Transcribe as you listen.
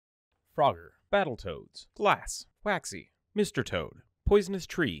Frogger, Battletoads, Glass, Waxy, Mr. Toad, Poisonous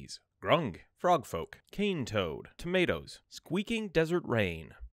Trees, Grung, Frogfolk, Cane Toad, Tomatoes, Squeaking Desert Rain.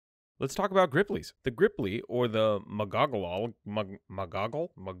 Let's talk about Griplis. The Gripli, or the MoGoGol,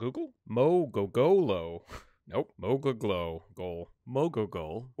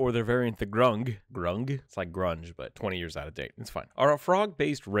 MoGoGol, or their variant, the Grung. It's like grunge, but 20 years out of date. It's fine. Are a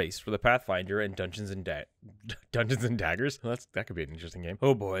frog-based race for the Pathfinder and Dungeons and Daggers. That could be an interesting game.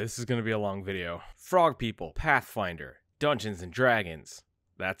 Oh boy, this is going to be a long video. Frog people, Pathfinder, Dungeons and Dragons.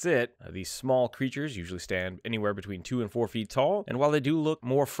 That's it. These small creatures usually stand anywhere between 2 and 4 feet tall, and while they do look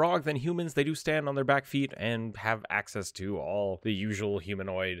more frog than humans, they do stand on their back feet and have access to all the usual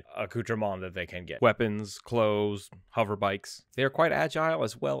humanoid accoutrement that they can get. Weapons, clothes, hover bikes. They are quite agile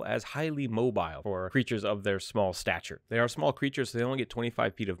as well as highly mobile for creatures of their small stature. They are small creatures, so they only get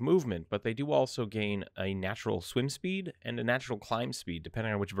 25 feet of movement, but they do also gain a natural swim speed and a natural climb speed,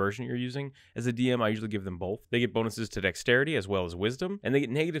 depending on which version you're using. As a DM, I usually give them both. They get bonuses to dexterity as well as wisdom, and they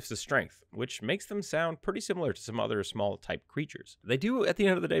get negatives to strength, which makes them sound pretty similar to some other small type creatures. They do, at the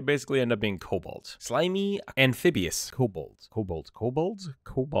end of the day, basically end up being kobolds. Slimy, amphibious kobolds.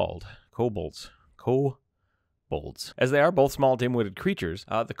 As they are both small, dim-witted creatures,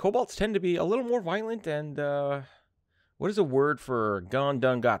 the kobolds tend to be a little more violent and, what is a word for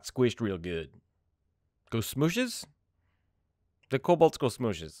got squished real good? Go smooshes? The kobolds go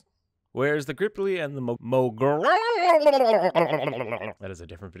smooshes. Whereas the Grippli and the MoGoGol... That is a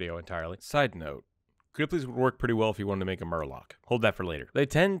different video entirely. Side note, Gripplis would work pretty well if you wanted to make a Murloc. Hold that for later. They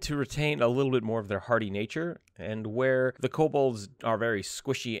tend to retain a little bit more of their hardy nature, and where the kobolds are very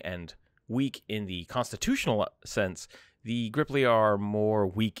squishy and weak in the constitutional sense, the Grippli are more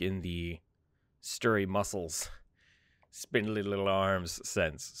weak in the sturdy muscles, spindly little arms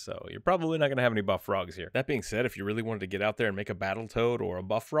sense. So you're probably not going to have any buff frogs here. That being said, if you really wanted to get out there and make a battle toad or a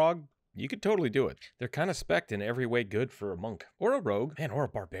buff frog, you could totally do it. They're kind of spec'd in every way good for a monk. Or a rogue. Man, or a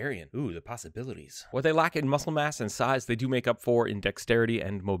barbarian. Ooh, the possibilities. What they lack in muscle mass and size, they do make up for in dexterity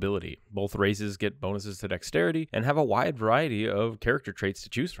and mobility. Both races get bonuses to dexterity and have a wide variety of character traits to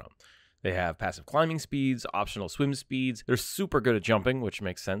choose from. They have passive climbing speeds, optional swim speeds. They're super good at jumping, which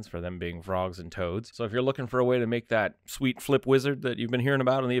makes sense for them being frogs and toads. So if you're looking for a way to make that sweet flip wizard that you've been hearing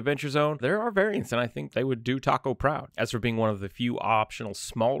about in the Adventure Zone, there are variants, and I think they would do Taco proud. As for being one of the few optional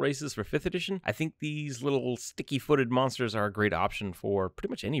small races for 5th edition, I think these little sticky-footed monsters are a great option for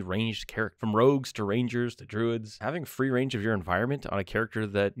pretty much any ranged character, from rogues to rangers to druids. Having free range of your environment on a character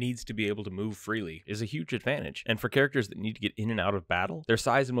that needs to be able to move freely is a huge advantage. And for characters that need to get in and out of battle, their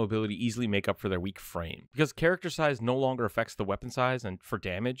size and mobility easily make up for their weak frame. Because character size no longer affects the weapon size, and for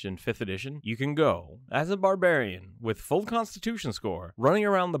damage in 5th edition, you can go as a barbarian with full constitution score, running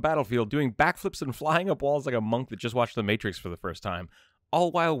around the battlefield doing backflips and flying up walls like a monk that just watched The Matrix for the first time,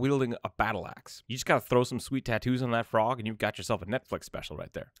 all while wielding a battle axe. You just gotta throw some sweet tattoos on that frog and you've got yourself a Netflix special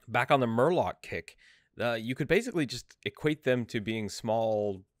right there. Back on the Murloc kick, you could basically just equate them to being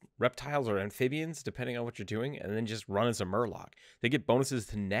small reptiles or amphibians, depending on what you're doing, and then just run as a Murloc. They get bonuses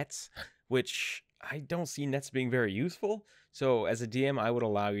to nets, which I don't see nets being very useful. So as a DM, I would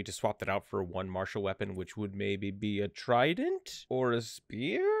allow you to swap that out for one martial weapon, which would maybe be a trident or a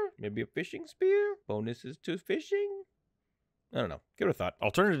spear, maybe a fishing spear. Bonuses to fishing. I don't know. Give it a thought.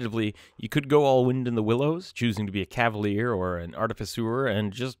 Alternatively, you could go all wind in the willows, choosing to be a cavalier or an artificer,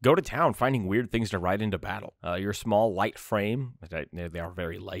 and just go to town finding weird things to ride into battle. Your small, light frame, they are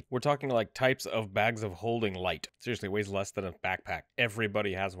very light. We're talking like types of bags of holding light. Seriously, weighs less than a backpack.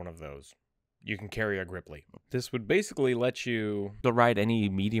 Everybody has one of those. You can carry a Grippli. This would basically let you ride any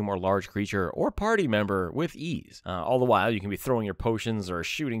medium or large creature or party member with ease. All the while, you can be throwing your potions or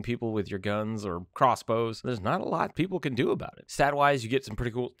shooting people with your guns or crossbows. There's not a lot people can do about it. Stat-wise, you get some pretty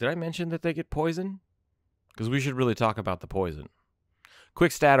cool... Did I mention that they get poison? Because we should really talk about the poison.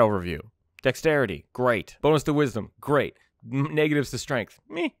 Quick stat overview. Dexterity, great. Bonus to wisdom, great. Negatives to strength,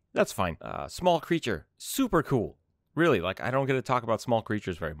 meh, that's fine. Small creature, super cool. Really, like, I don't get to talk about small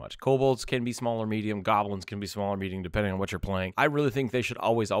creatures very much. Kobolds can be small or medium. Goblins can be small or medium, depending on what you're playing. I really think they should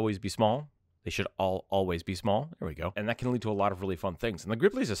always be small. They should always be small. There we go. And that can lead to a lot of really fun things. And the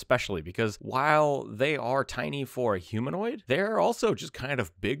Gripplis especially, because while they are tiny for a humanoid, they're also just kind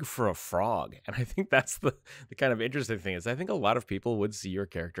of big for a frog. And I think that's the kind of interesting thing is I think a lot of people would see your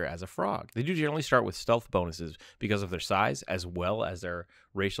character as a frog. They do generally start with stealth bonuses because of their size, as well as their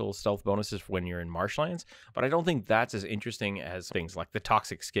racial stealth bonuses for when you're in marshlands. But I don't think that's as interesting as things like the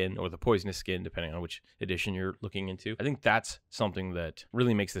toxic skin or the poisonous skin, depending on which edition you're looking into. I think that's something that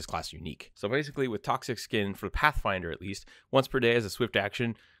really makes this class unique. So basically with toxic skin, for Pathfinder at least, once per day as a swift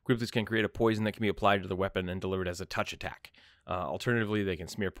action, Gripplis can create a poison that can be applied to the weapon and delivered as a touch attack. Alternatively, they can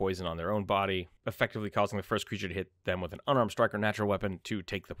smear poison on their own body, effectively causing the first creature to hit them with an unarmed strike or natural weapon to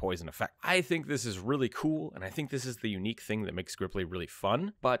take the poison effect. I think this is really cool, and I think this is the unique thing that makes Grippli really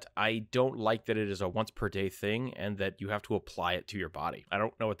fun, but I don't like that it is a once per day thing and that you have to apply it to your body. I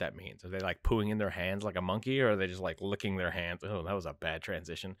don't know what that means. Are they like pooing in their hands like a monkey, or are they just like licking their hands? Oh, that was a bad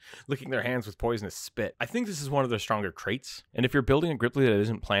transition. Licking their hands with poisonous spit. I think this is one of their stronger traits, and if you're building a Grippli that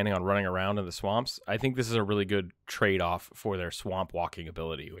isn't planning on running around in the swamps, I think this is a really good trade-off for their swamp walking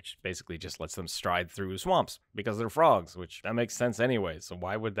ability, which basically just lets them stride through swamps because they're frogs, which that makes sense anyway, so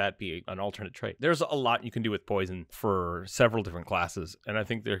why would that be an alternate trait? There's a lot you can do with poison for several different classes, and I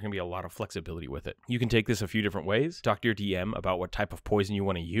think there can be a lot of flexibility with it. You can take this a few different ways. Talk to your DM about what type of poison you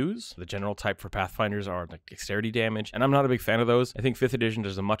want to use. The general type for Pathfinders are like dexterity damage, and I'm not a big fan of those. I think 5th edition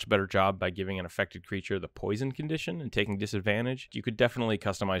does a much better job by giving an affected creature the poison condition and taking disadvantage. You could definitely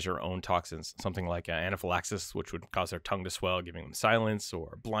customize your own toxins, something like anaphylaxis, which would cause their tongue to swell, giving them silence,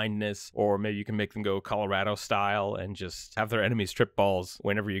 or blindness, or maybe you can make them go Colorado style and just have their enemies trip balls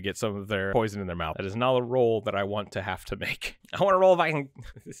whenever you get some of their poison in their mouth. That is not a roll that I want to have to make. I want to roll if I can...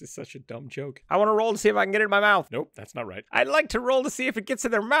 This is such a dumb joke. I want to roll to see if I can get it in my mouth. Nope, that's not right. I'd like to roll to see if it gets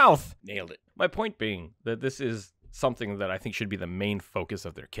in their mouth. Nailed it. My point being that this is something that I think should be the main focus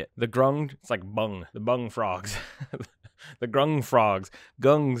of their kit. The Grund, it's like bung, the bung frogs. The Grung frogs.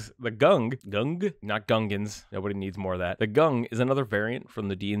 Gungs, the gung, not gungans. Nobody needs more of that. The gung is another variant from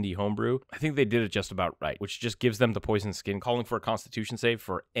the D&D homebrew. I think they did it just about right, which just gives them the poison skin, calling for a constitution save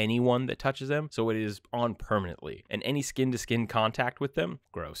for anyone that touches them, so it is on permanently. And any skin-to-skin contact with them,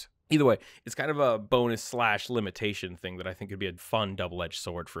 gross. Either way, it's kind of a bonus / limitation thing that I think could be a fun double-edged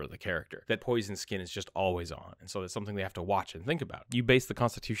sword for the character. That poison skin is just always on, and so it's something they have to watch and think about. You base the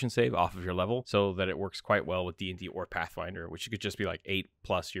constitution save off of your level so that it works quite well with D&D or Pathfinder, which could just be like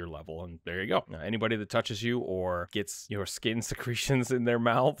 8+ your level, and there you go. Now, anybody that touches you or gets your skin secretions in their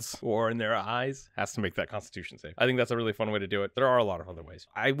mouths or in their eyes has to make that constitution save. I think that's a really fun way to do it. There are a lot of other ways.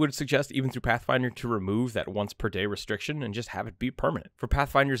 I would suggest, even through Pathfinder, to remove that once per day restriction and just have it be permanent. For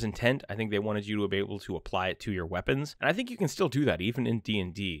Pathfinder's intent, I think they wanted you to be able to apply it to your weapons, and I think you can still do that even in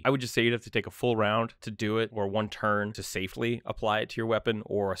D&D. I would just say you'd have to take a full round to do it, or one turn to safely apply it to your weapon,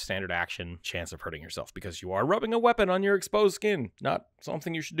 or a standard action chance of hurting yourself because you are rubbing a weapon on your exposed skin. Not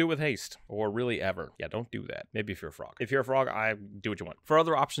something you should do with haste, or really ever. Yeah, don't do that. Maybe if you're a frog. If you're a frog, do what you want. For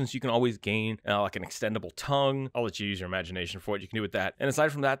other options, you can always gain like an extendable tongue. I'll let you use your imagination for what you can do with that. And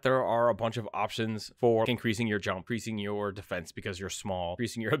aside from that, there are a bunch of options for increasing your jump, increasing your defense because you're small,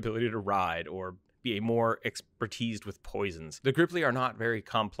 increasing your ability to ride, or be more expertised with poisons. The Grippli are not very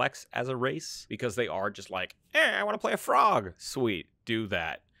complex as a race because they are just like, I want to play a frog. Sweet, do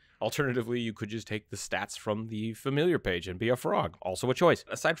that. Alternatively, you could just take the stats from the familiar page and be a frog. Also a choice.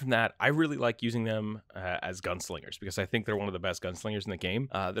 Aside from that, I really like using them as gunslingers because I think they're one of the best gunslingers in the game.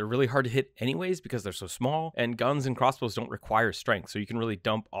 They're really hard to hit anyways because they're so small, and guns and crossbows don't require strength, so you can really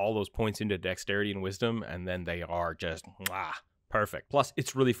dump all those points into dexterity and wisdom, and then they are just perfect. Plus,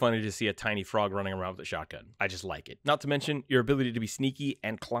 it's really funny to see a tiny frog running around with a shotgun. I just like it. Not to mention, your ability to be sneaky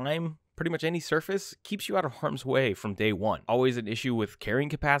and climb pretty much any surface keeps you out of harm's way from day one. Always an issue with carrying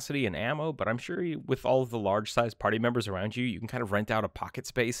capacity and ammo, but I'm sure with all of the large-sized party members around you, you can kind of rent out a pocket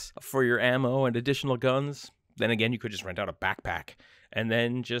space for your ammo and additional guns. Then again, you could just rent out a backpack and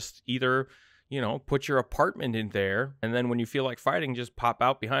then just either, put your apartment in there, and then when you feel like fighting, just pop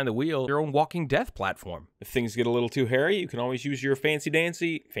out behind the wheel, your own walking death platform. If things get a little too hairy, you can always use your fancy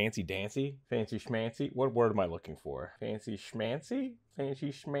schmancy, what word am I looking for? Fancy schmancy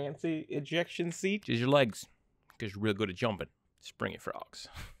ejection seat is your legs, because you're real good at jumping. Springy frogs.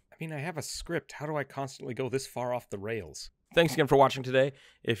 I mean, I have a script. How do I constantly go this far off the rails? Thanks again for watching today.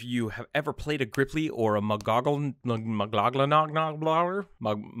 If you have ever played a Grippli or a MoGoGol,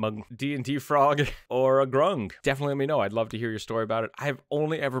 D&D frog, or a Grung, definitely let me know. I'd love to hear your story about it. I've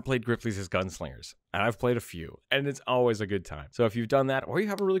only ever played Gripplis as gunslingers, and I've played a few, and it's always a good time. So if you've done that, or you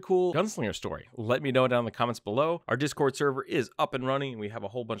have a really cool gunslinger story, let me know down in the comments below. Our Discord server is up and running, and we have a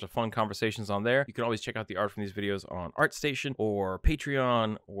whole bunch of fun conversations on there. You can always check out the art from these videos on ArtStation or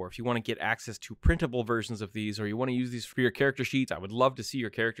Patreon, or if you want to get access to printable versions of these, or you want to use these for your character sheets, I would love to see your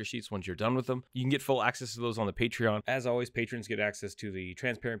character sheets once you're done with them. You can get full access to those on the Patreon. As always, patrons get access to the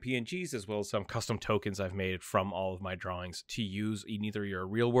transparent PNGs, as well as some custom tokens I've made from all of my drawings to use in either your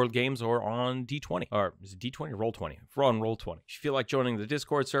real world games or on D20. Or is it D20 or Roll20? If we're on Roll20. If you feel like joining the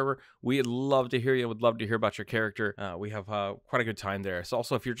Discord server, we'd love to hear you. Would love to hear about your character. We have quite a good time there. So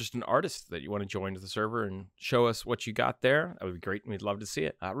also, if you're just an artist that you want to join the server and show us what you got there, that would be great. We'd love to see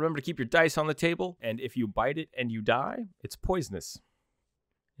it. Remember to keep your dice on the table, and if you bite it and you die, it's poisonous.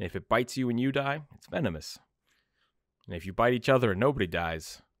 And if it bites you and you die, it's venomous. And if you bite each other and nobody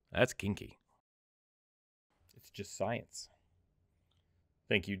dies, that's kinky. It's just science.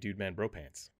 Thank you, Dude Man Bro Pants.